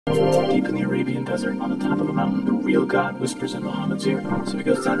deep in the Arabian desert, on the top of a mountain, the real God whispers in Muhammad's ear. So he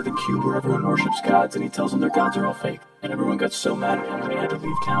goes down to the cube where everyone worships gods, and he tells them their gods are all fake. And everyone got so mad at him that he had to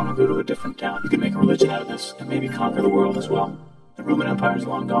leave town and go to a different town. You can make a religion out of this, and maybe conquer the world as well. The Roman Empire is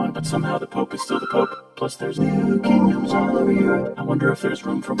long gone, but somehow the Pope is still the Pope. Plus there's new kingdoms all over Europe. I wonder if there's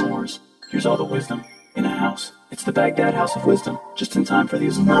room for wars. Here's all the wisdom in a house. It's the Baghdad House of Wisdom, just in time for the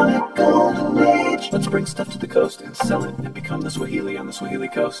Islamic Golden Age. Let's bring stuff to the coast and sell it and become the Swahili on the Swahili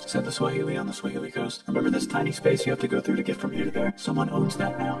coast. Said the Swahili on the Swahili coast. Remember this tiny space you have to go through to get from here to there? Someone owns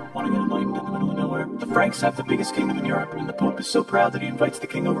that now. Want to get enlightened in the middle of nowhere? The Franks have the biggest kingdom in Europe, and the Pope is so proud that he invites the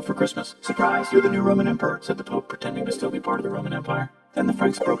king over for Christmas. Surprise, you're the new Roman Emperor, said the Pope, pretending to still be part of the Roman Empire. Then the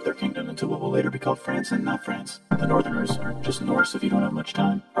Franks broke their kingdom into what will later be called France and not France. The Northerners, or just Norse if you don't have much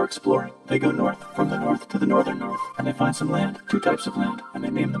time, are exploring. They go north, from the north to the northern north, and they find some land, 2 types of land, and they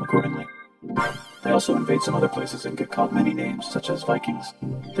name them accordingly. They also invade some other places and get called many names, such as Vikings.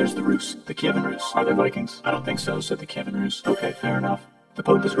 There's the Rus, the Kievan Rus. Are they Vikings? I don't think so, said the Kievan Rus. Okay, fair enough. The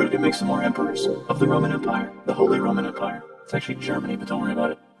Pope is ready to make some more emperors of the Roman Empire, the Holy Roman Empire. It's actually Germany, but don't worry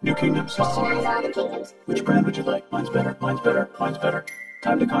about it. New kingdoms. Which brand would you like? Mine's better, mine's better, mine's better.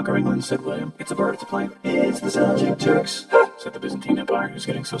 Time to conquer England, said William. It's a bird, it's a plane. It's the Seljuk Turks, said the Byzantine Empire, who's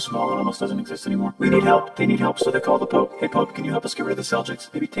getting so small it almost doesn't exist anymore. We need help. They need help, so they call the Pope. Hey Pope, can you help us get rid of the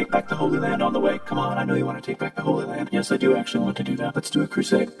Seljuks? Maybe take back the Holy Land on the way. Come on, I know you want to take back the Holy Land. Yes, I do actually want to do that. Let's do a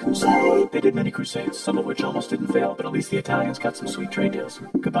crusade. Crusade! They did many crusades, some of which almost didn't fail, but at least the Italians got some sweet trade deals.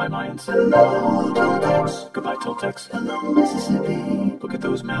 Goodbye, Mayans. Hello, Toltecs. Goodbye, Toltecs. Hello, Mississippi. Look at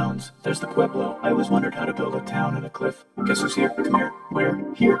those mounds. There's the Pueblo. I always wondered how to build a town in a cliff. Guess who's here? Come here. Where?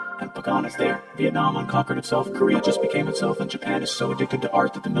 Here. And Pagan is there. Vietnam unconquered itself. Korea just became itself, and Japan is so addicted to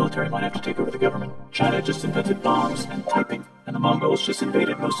art that the military might have to take over the government. China just invented bombs and typing, and the Mongols just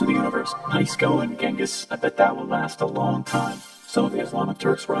invaded most of the universe. Nice going, Genghis. I bet that will last a long time. Some of the Islamic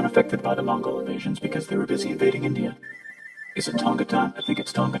Turks were unaffected by the Mongol invasions because they were busy invading India. Is it Tonga time? I think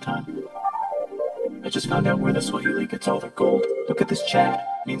it's Tonga time. I just found out where the Swahili gets all their gold. Look at this Chad.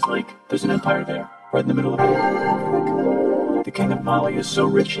 Means lake. There's an empire there, right in the middle of it. The king of Mali is so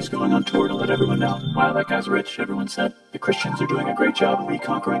rich he's going on tour to let everyone know. Wow, that guy's rich, everyone said. The Christians are doing a great job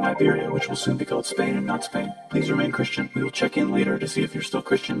reconquering Iberia, which will soon be called Spain and not Spain. Please remain Christian. We will check in later to see if you're still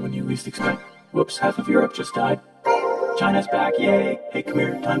Christian when you least expect. Whoops, half of Europe just died. China's back, yay! Hey, come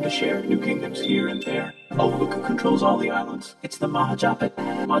here, time to share. New kingdoms here and there. Oh, look who controls all the islands. It's the Mahajapit,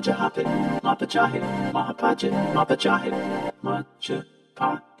 Majapahit, Mapajahit, Mahapajit, Mapajahit,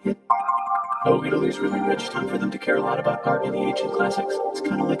 Majapahit. Oh, Italy's really rich. Time for them to care a lot about art in the ancient classics. It's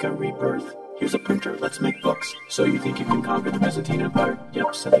kind of like a rebirth. Here's a printer. Let's make books. So you think you can conquer the Byzantine Empire?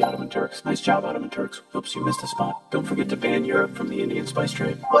 Yep, said the Ottoman Turks. Nice job, Ottoman Turks. Oops, you missed a spot. Don't forget to ban Europe from the Indian spice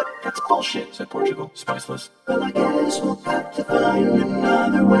trade. What? That's bullshit, said Portugal. Spiceless. Well, I guess we'll have to find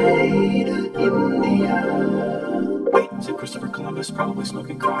another way to India. Wait, said Christopher Columbus, probably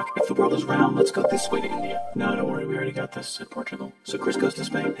smoking crack. If the world is round, let's go this way to India. No, don't worry, we already got this, said Portugal. So Chris goes to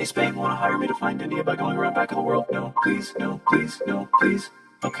Spain. Hey, Spain, want to hire me to find India by going around back of the world? No, please, no, please, no, please.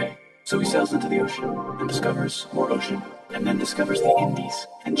 Okay. So he sails into the ocean and discovers more ocean, and then discovers the Indies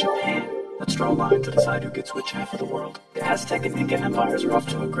and Japan. Let's draw a line to decide who gets which half of the world. The Aztec and Incan empires are off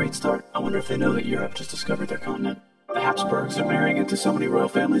to a great start. I wonder if they know that Europe just discovered their continent. The Habsburgs are marrying into so many royal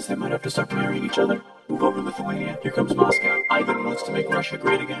families they might have to start marrying each other. Move over Lithuania. Here comes Moscow. Ivan wants to make Russia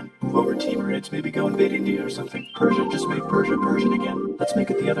great again. Move over Timurids. Maybe go invade India or something. Persia just made Persia Persian again. Let's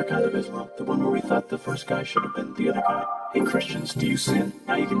make it the other kind of Islam. The one where we thought the first guy should have been the other guy. Hey Christians, do you sin?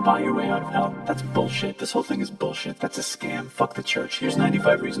 Now you can buy your way out of hell. That's bullshit. This whole thing is bullshit. That's a scam. Fuck the church. Here's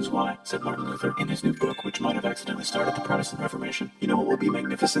 95 reasons why, said Martin Luther in his new book, which might have accidentally started the Protestant Reformation. You know what would be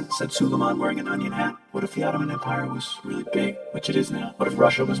magnificent? Said Suleiman wearing an onion hat. What if the Ottoman Empire was really big, which it is now? What if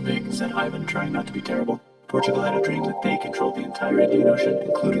Russia was big? Said Ivan, trying not to be terrible. Portugal had a dream that they controlled the entire Indian Ocean,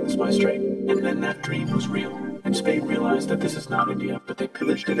 including the spice trade. And then that dream was real. And Spain realized that this is not India, but they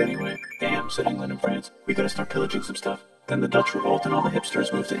pillaged it anyway. Damn, said England and France. We gotta start pillaging some stuff. Then the Dutch revolt and all the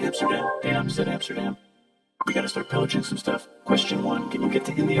hipsters moved to Amsterdam. Damn, said Amsterdam. We gotta start pillaging some stuff. Question 1, can you get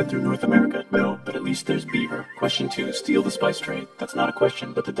to India through North America? No, but at least there's beaver. Question 2, steal the spice trade. That's not a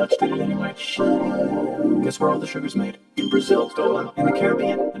question, but the Dutch did it anyway. Guess where all the sugar's made? In Brazil, Golan, in the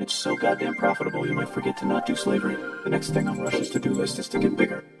Caribbean. And it's so goddamn profitable you might forget to not do slavery. The next thing on Russia's to-do list is to get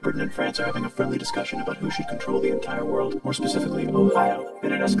bigger. Britain and France are having a friendly discussion about who should control the entire world, more specifically Ohio.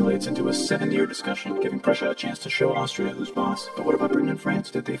 Then it escalates into a 7-year discussion, giving Prussia a chance to show Austria who's boss. But what about Britain and France?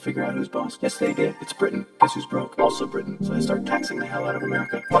 Did they figure out who's boss? Yes, they did. It's Britain. Guess guess who's broke? Also Britain, so they start taxing the hell out of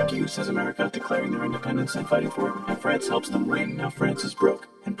America. Fuck you, says America, declaring their independence and fighting for it. And France helps them win, now France is broke.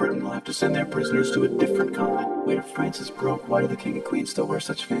 And Britain will have to send their prisoners to a different continent. Wait, if France is broke, why do the king and queen still wear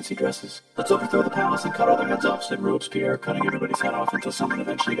such fancy dresses? Let's overthrow the palace and cut all their heads off, said Robespierre, cutting everybody's head off until someone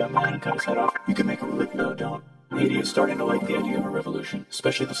eventually got mad and cut his head off. You can make a religion, no, don't. Haiti is starting to like the idea of a revolution,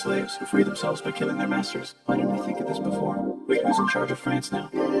 especially the slaves, who free themselves by killing their masters. Why didn't we think of this before? Wait, who's in charge of France now?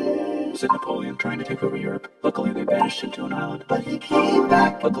 Said Napoleon, trying to take over Europe. Luckily, they banished him to an island. But he came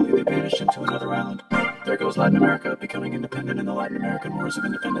back. Luckily, they banished him to another island. There goes Latin America, becoming independent in the Latin American Wars of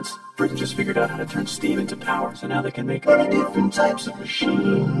Independence. Britain just figured out how to turn steam into power, so now they can make many different types of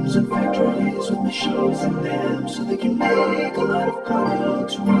machines and factories with machines in them, so they can make a lot of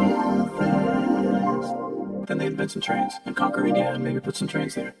products real fast. Then they invent some trains and conquer India and maybe put some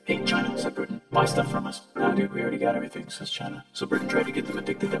trains there. Hey, China, said Britain, buy stuff from us. Nah, dude, we already got everything, says China. So Britain tried to get them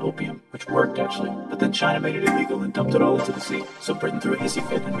addicted to opium, which worked actually. But then China made it illegal and dumped it all into the sea. So Britain threw a hissy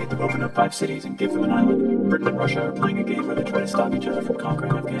fit and made them open up 5 cities and give them an island. Britain and Russia are playing a game where they try to stop each other from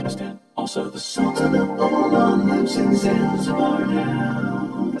conquering Afghanistan. Also, the Sultan of Oman lives in Zanzibar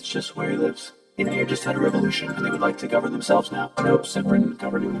now. That's just where he lives. India just had a revolution and they would like to govern themselves now. Nope, said Britain,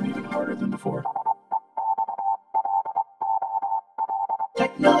 governing them even harder than before.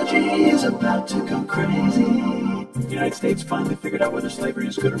 Technology is about to go crazy. The United States finally figured out whether slavery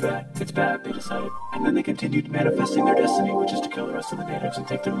is good or bad. It's bad, they decided. And then they continued manifesting their destiny, which is to kill the rest of the natives and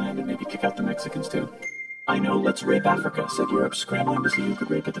take their land and maybe kick out the Mexicans too. I know, let's rape Africa, said Europe, scrambling to see who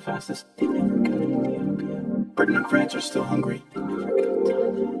could rape it the fastest. They never got Ethiopia. Britain and France are still hungry. They never got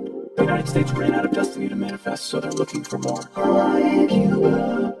Thailand. The United States ran out of destiny to manifest, so they're looking for more.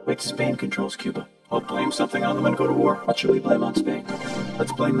 Cuba. Wait, Spain controls Cuba. I'll blame something on them and go to war. What should we blame on Spain?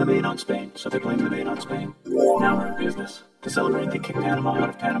 Let's blame the maid on Spain. So they blame the maid on Spain. Now we're in business. To celebrate, they kick Panama out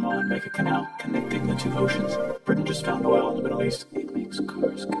of Panama and make a canal connecting the 2 oceans. Britain just found oil in the Middle East. It makes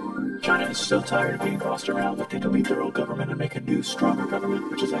cars go. China is so tired of being bossed around that they delete their old government and make a new, stronger government,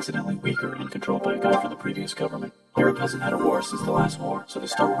 which is accidentally weaker and controlled by a guy from the previous government. Europe hasn't had a war since the last war, so they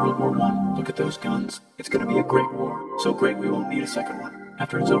start World War I. Look at those guns. It's gonna be a great war. So great we won't need a second one.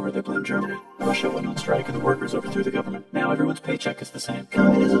 After it's over, they blame Germany. Russia went on strike and the workers overthrew the government. Now everyone's paycheck is the same.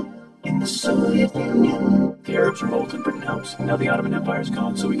 Communism in the Soviet Union. The Arabs revolt and Britain helps. Now the Ottoman Empire is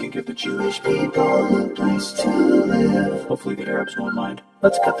gone, so we can give the Jewish people a place to live. Hopefully the Arabs won't mind.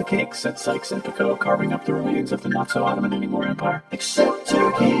 Let's cut the cake, said Sykes and Picot, carving up the remains of the not-so-Ottoman anymore empire. Except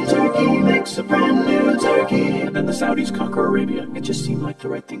Turkey, Turkey makes a brand new Turkey. And then the Saudis conquer Arabia. It just seemed like the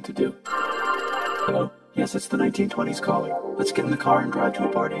right thing to do. Hello? Yes, it's the 1920s calling. Let's get in the car and drive to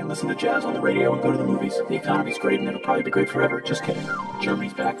a party and listen to jazz on the radio and go to the movies. The economy's great and it'll probably be great forever. Just kidding.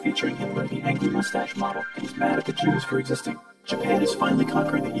 Germany's back featuring Hitler, the angry mustache model, and he's mad at the Jews for existing. Japan is finally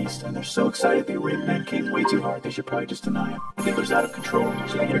conquering the East, and they're so excited they raped Nanking way too hard they should probably just deny him. Hitler's out of control,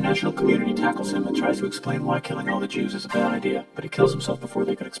 so the international community tackles him and tries to explain why killing all the Jews is a bad idea, but he kills himself before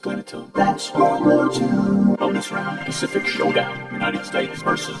they could explain it to him. That's World War II. Bonus round, Pacific Showdown, United States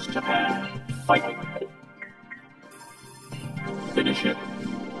versus Japan. Fight. Finish it.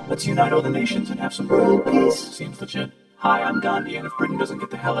 Let's unite all the nations and have some world peace. Seems legit. Hi, I'm Gandhi, and if Britain doesn't get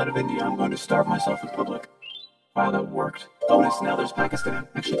the hell out of India, I'm going to starve myself in public. Wow, that worked. Bonus, now there's Pakistan.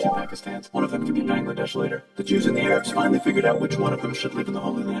 Actually, 2 Pakistans. One of them can be Bangladesh later. The Jews and the Arabs finally figured out which one of them should live in the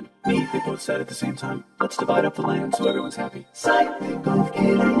Holy Land. Me, they both said at the same time. Let's divide up the land so everyone's happy. Sight, they both get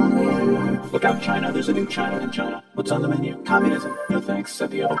angry. Look out, China, there's a new China in China. What's on the menu? Communism. No thanks,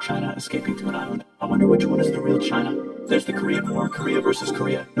 said the other China, escaping to an island. I wonder which one is the real China. There's the Korean War, Korea versus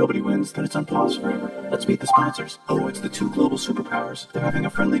Korea. Nobody wins, then it's on pause forever. Let's meet the sponsors. Oh, it's the 2 global superpowers. They're having a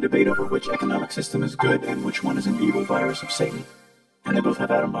friendly debate over which economic system is good and which one is an evil virus of Satan. And they both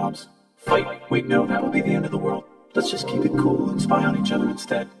have atom bombs. Fight. Wait, no, that would be the end of the world. Let's just keep it cool and spy on each other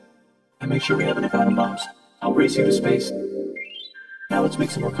instead. And make sure we have enough atom bombs. I'll race you to space. Now let's make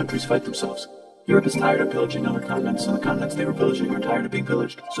some more countries fight themselves. Europe is tired of pillaging other continents, and the continents they were pillaging are tired of being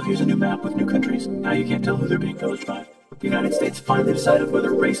pillaged. So here's a new map with new countries. Now you can't tell who they're being pillaged by. The United States finally decided whether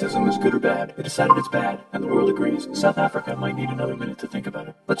racism is good or bad. They decided it's bad, and the world agrees. South Africa might need another minute to think about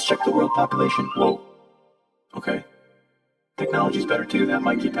it. Let's check the world population. Whoa. Okay. Technology's better too, that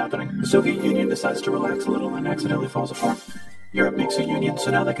might keep happening. The Soviet Union decides to relax a little and accidentally falls apart. Europe makes a union, so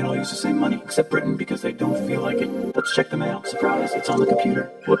now they can all use the same money, except Britain because they don't feel like it. Let's check the mail. Surprise, it's on the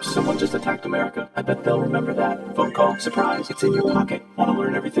computer. Whoops, someone just attacked America. I bet they'll remember that. Phone call. Surprise, it's in your pocket. Want to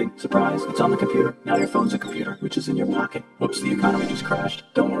learn everything? Surprise, it's on the computer. Now your phone's a computer, which is in your pocket. Whoops, the economy just crashed.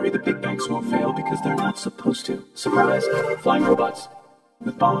 Don't worry, the big banks won't fail because they're not supposed to. Surprise, flying robots.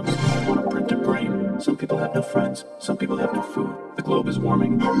 with bombs. I want to print a brain. Some people have no friends. Some people have no food. The globe is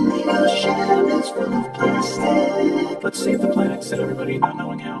warming. And the ocean is full of plastic. Let's save the planet, said everybody, not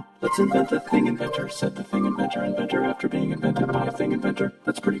knowing how. Let's invent a thing inventor, said the thing inventor. Inventor after being invented by a thing inventor.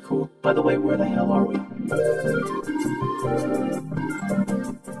 That's pretty cool. By the way, where the hell are we?